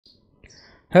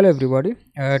Hello everybody.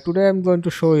 Today I'm going to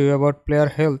show you about player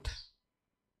health.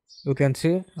 You can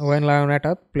see when lion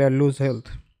attack, player lose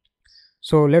health.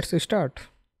 So let's start.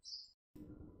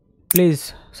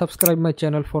 Please subscribe my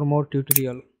channel for more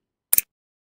tutorial.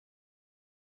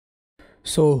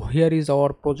 So here is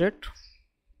our project.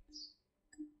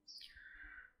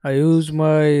 I use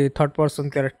my third person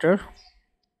character.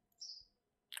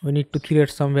 We need to create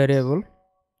some variable.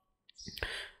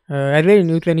 Again,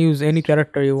 you can use any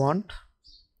character you want.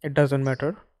 It doesn't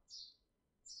matter.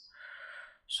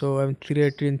 So I'm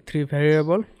creating three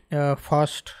variable.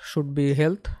 First should be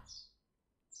health.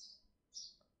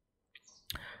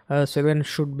 Second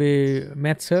should be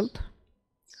math health,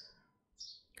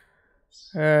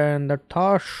 and the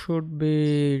third should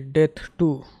be death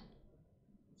 2.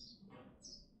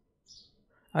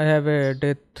 I have a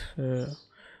death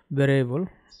variable,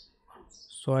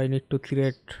 so I need to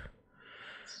create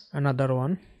another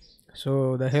one.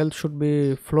 So the health should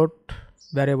be float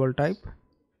variable type,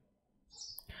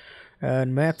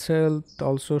 and math health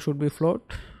also should be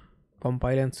float.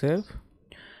 Compile and save.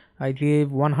 I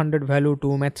give 100 value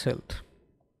to math health.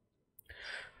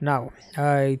 Now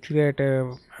I create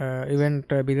a event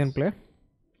begin play.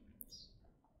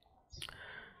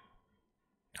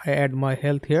 I add my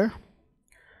health here,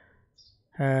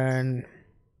 and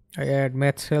I add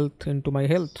maths health into my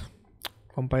health.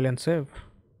 Compile and save.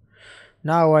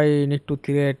 Now I need to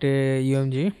create a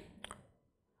UMG.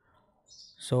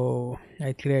 So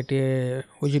I create a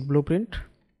widget blueprint.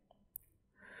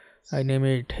 I name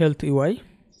it health UI.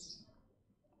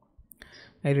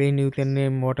 Again, you can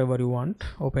name whatever you want.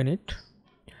 Open it.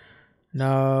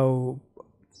 Now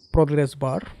progress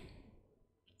bar.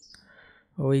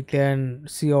 We can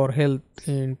see our health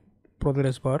in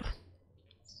progress bar.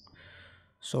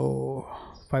 So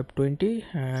 520,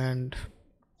 and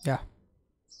yeah,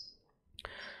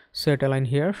 set align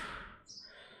here.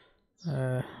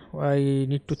 I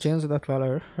need to change the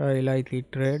color. I like it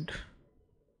red.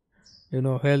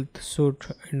 Health should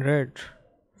in red.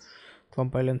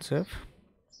 Compile and save.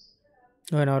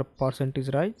 When our percentage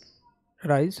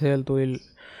rise, health will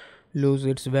lose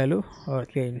its value or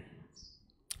gain.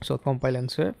 So compile and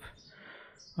save.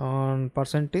 On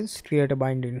percentage, create a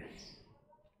binding.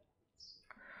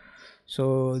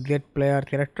 So get player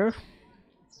character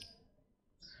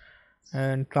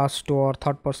and class to our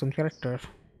third person character.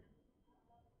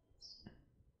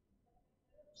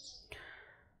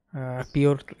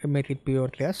 Pure, make it pure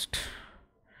cast.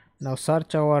 Now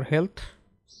search our health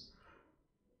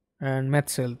and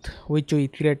math health, which we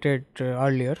created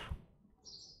earlier.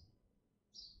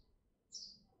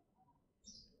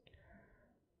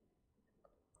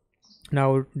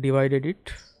 Now divided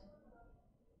it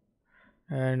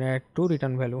and add to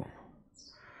return value.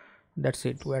 That's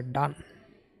it, we are done.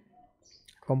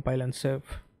 Compile and save.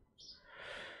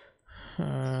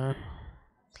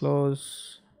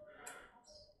 Close.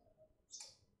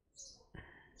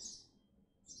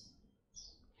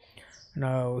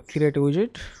 Now create a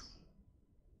widget,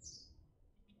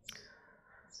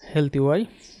 health UI,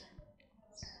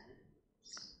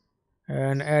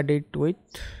 and add it with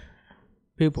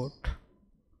pivot.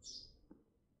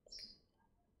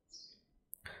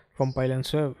 Compile and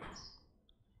save.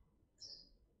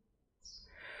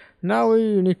 Now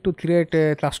we need to create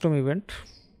a custom event.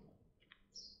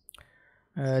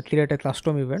 Create a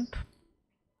custom event.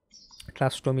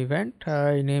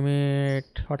 I name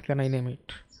it, what can I name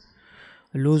it?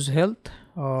 Lose health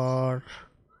or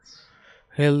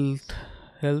health.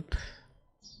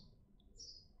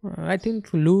 I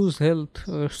think lose health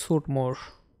suit more.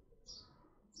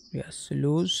 Yes,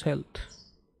 lose health.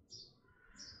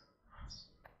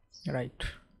 Right.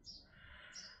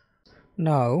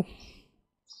 Now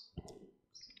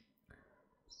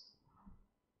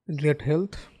get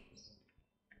health,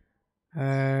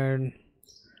 and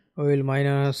we will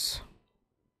minus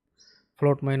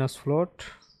float,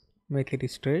 make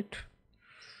it straight.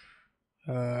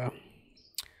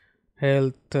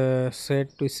 Health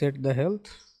set, we set the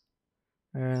health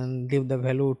and give the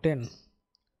value 10.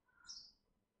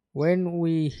 When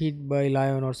we hit by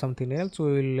lion or something else,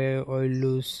 we will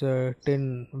lose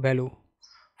 10 value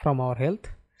from our health,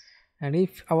 and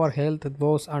if our health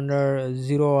goes under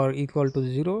 0 or equal to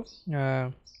 0,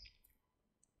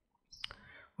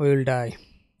 we will die.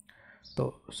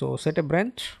 So set a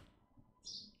branch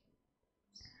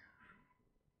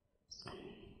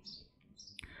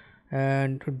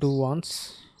and do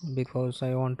once, because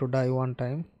I want to die one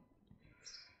time,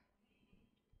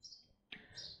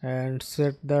 and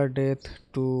set the death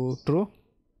to true.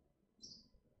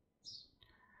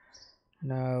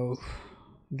 Now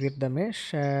get the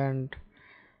mesh and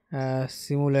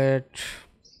simulate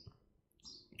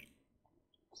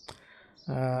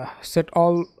Set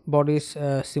all bodies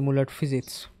simulate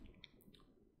physics.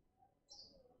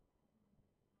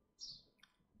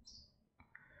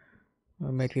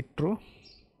 Make it true.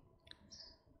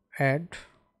 Add.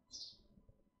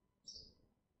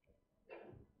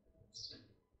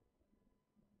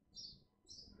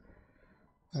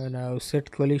 Now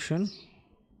set collision.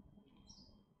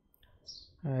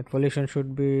 Collision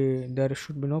should be, there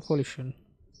should be no collision.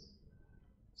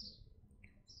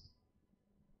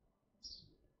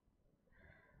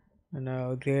 And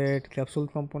now get capsule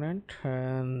component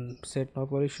and set no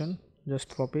collision, just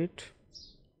copy it,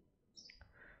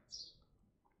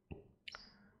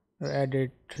 add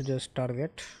it, just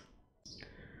target.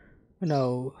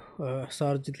 Now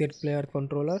search get player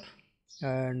controller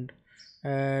and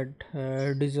add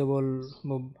disable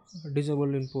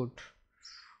input.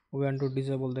 We want to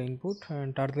disable the input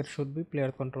and target should be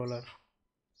player controller.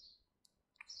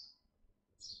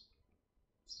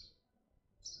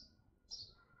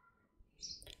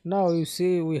 Now you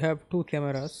see we have two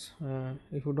cameras.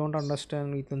 If you don't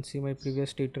understand, you can see my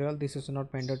previous tutorial. This is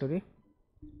not mandatory.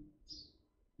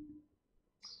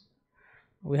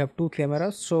 We have two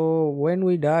cameras, so when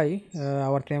we die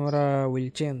our camera will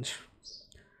change.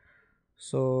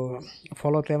 So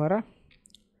follow camera,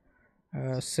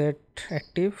 set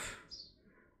active,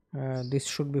 this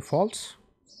should be false,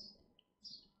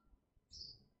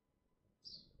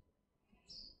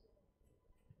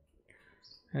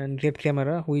 and get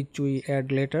camera, which we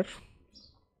add later,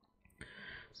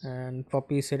 and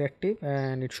copy set active,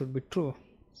 and it should be true.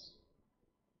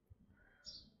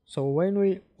 So when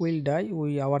we will die,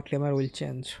 our camera will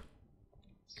change.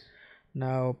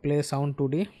 Now play sound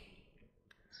 2D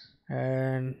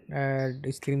and add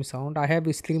scream sound. I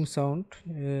have scream sound.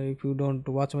 If you don't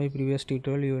watch my previous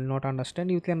tutorial, you will not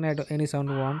understand. You can add any sound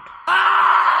you want.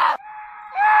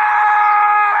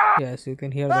 Yes, you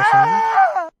can hear the sound.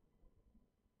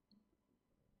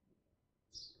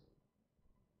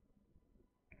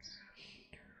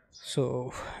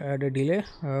 So add a delay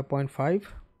 0.5.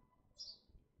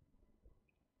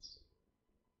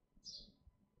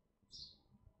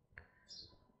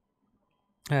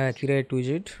 Create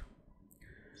widget.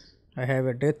 I have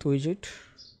a death widget.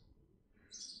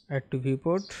 Add to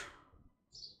viewport.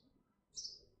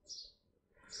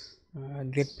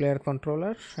 Get player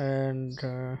controller and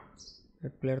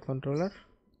get player controller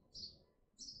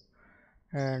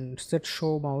and set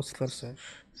show mouse cursor.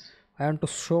 I want to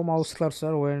show mouse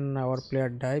cursor when our player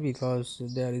die, because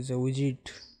there is a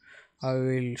widget I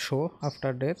will show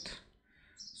after death.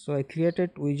 So I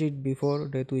created widget before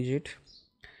death widget,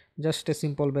 just a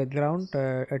simple background,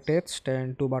 a text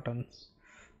and two button,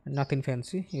 nothing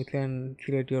fancy. You can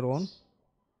create your own.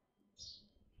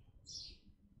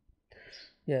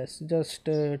 Yes, just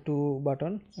two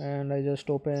button, and I just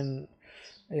open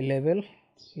a level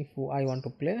if I want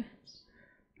to play,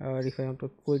 or if I want to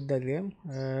quit the game.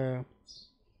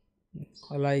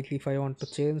 Like if I want to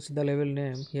change the level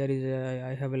name, here is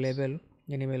I have a level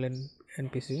animal and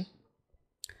NPC,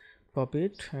 copy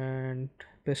it and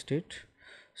paste it.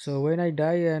 So when I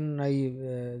die and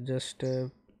I just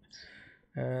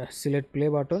select play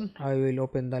button, I will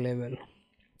open the level.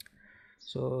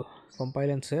 So compile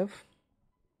and save.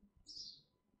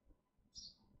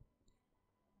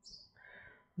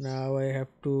 Now I have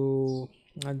to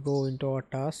go into our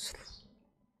task.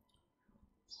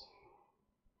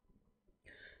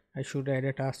 I should add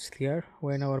a task here.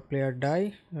 When our player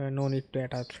die, no need to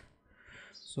attack.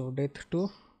 So death 2,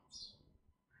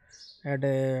 add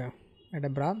a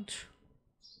branch.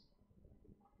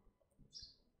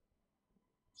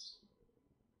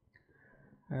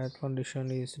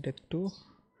 Condition is death 2.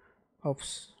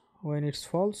 When it's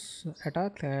false,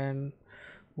 attack, and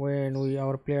when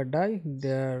our player die,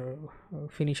 their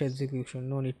finish execution,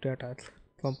 no need to attack.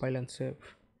 Compile and save.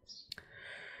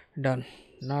 Done.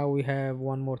 Now we have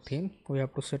one more thing. We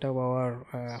have to set up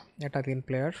our attacking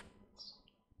player.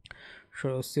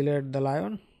 So select the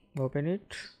lion, open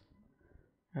it.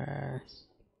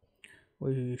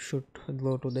 We should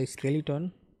go to the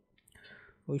skeleton.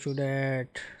 We should add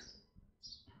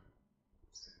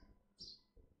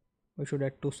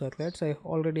two circlets. I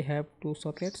already have two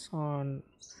circlets on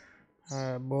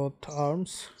both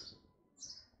arms.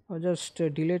 I'll just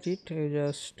delete it.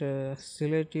 Just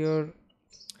select your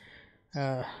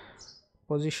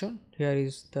position. Here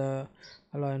is the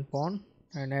lion pawn,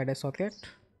 and add a socket.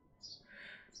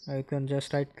 You can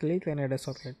just right click and add a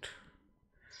socket.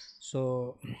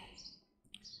 So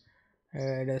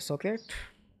add a socket.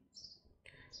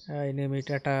 I name it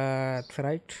attack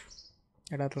right.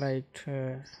 Attack right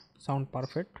sound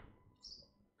perfect,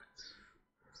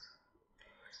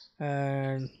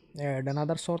 and add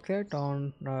another socket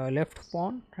on left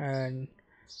pawn and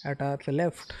attack the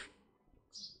left.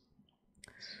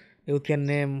 You can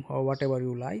name whatever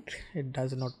you like, it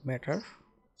does not matter.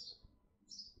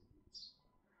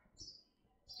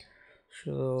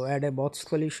 So add a box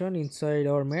collision inside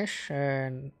our mesh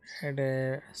and add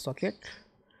a socket.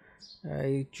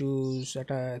 I choose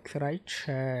attack right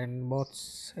and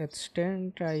bots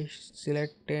extend. I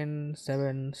select 10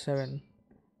 7 7.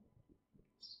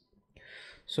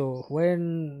 So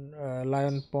when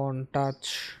lion pawn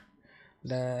touch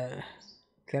the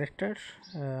character,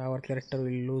 our character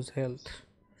will lose health.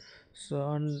 So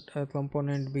on a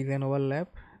component begin overlap,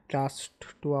 cast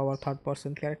to our third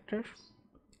person character,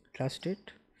 cast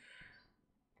it,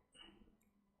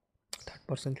 third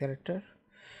person character.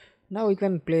 Now we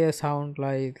can play a sound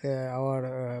like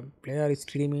our player is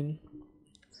screaming.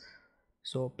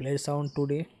 So play sound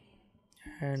today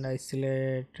and I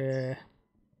select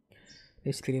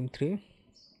scream 3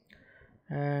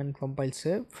 and compile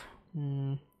save.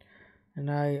 And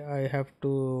I have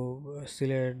to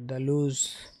select the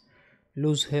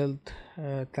lose health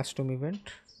custom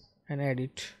event and add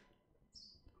it.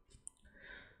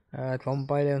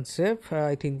 Compile and save.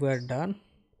 I think we are done.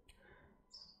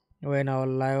 When our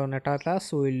lion attack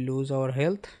us, we will lose our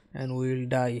health and we will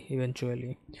die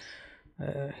eventually.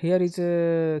 Here is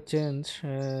a change.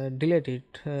 Delete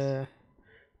it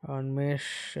on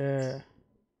mesh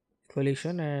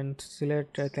collision and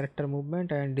select character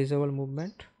movement and disable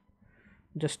movement.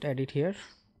 Just add it here.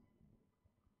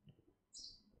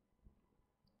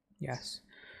 Yes,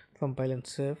 compile and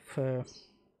save.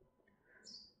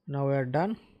 Now we are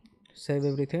done. Save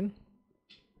everything.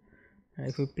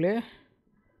 If we play,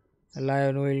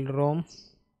 lion will roam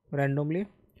randomly.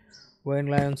 When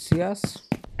lion see us,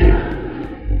 he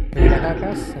will attack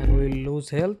us and we will lose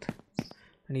health,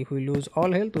 and if we lose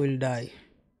all health we will die.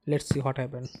 Let's see what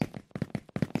happens.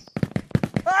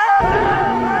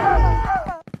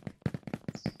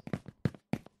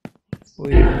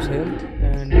 We will lose health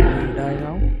and we will die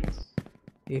now.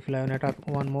 If lion attack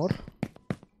one more,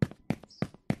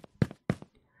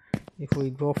 if we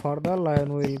go further,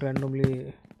 lion will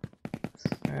randomly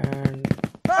and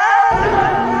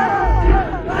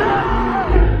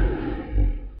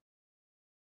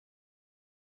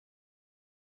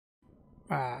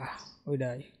we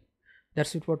die.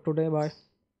 That's it for today. Bye.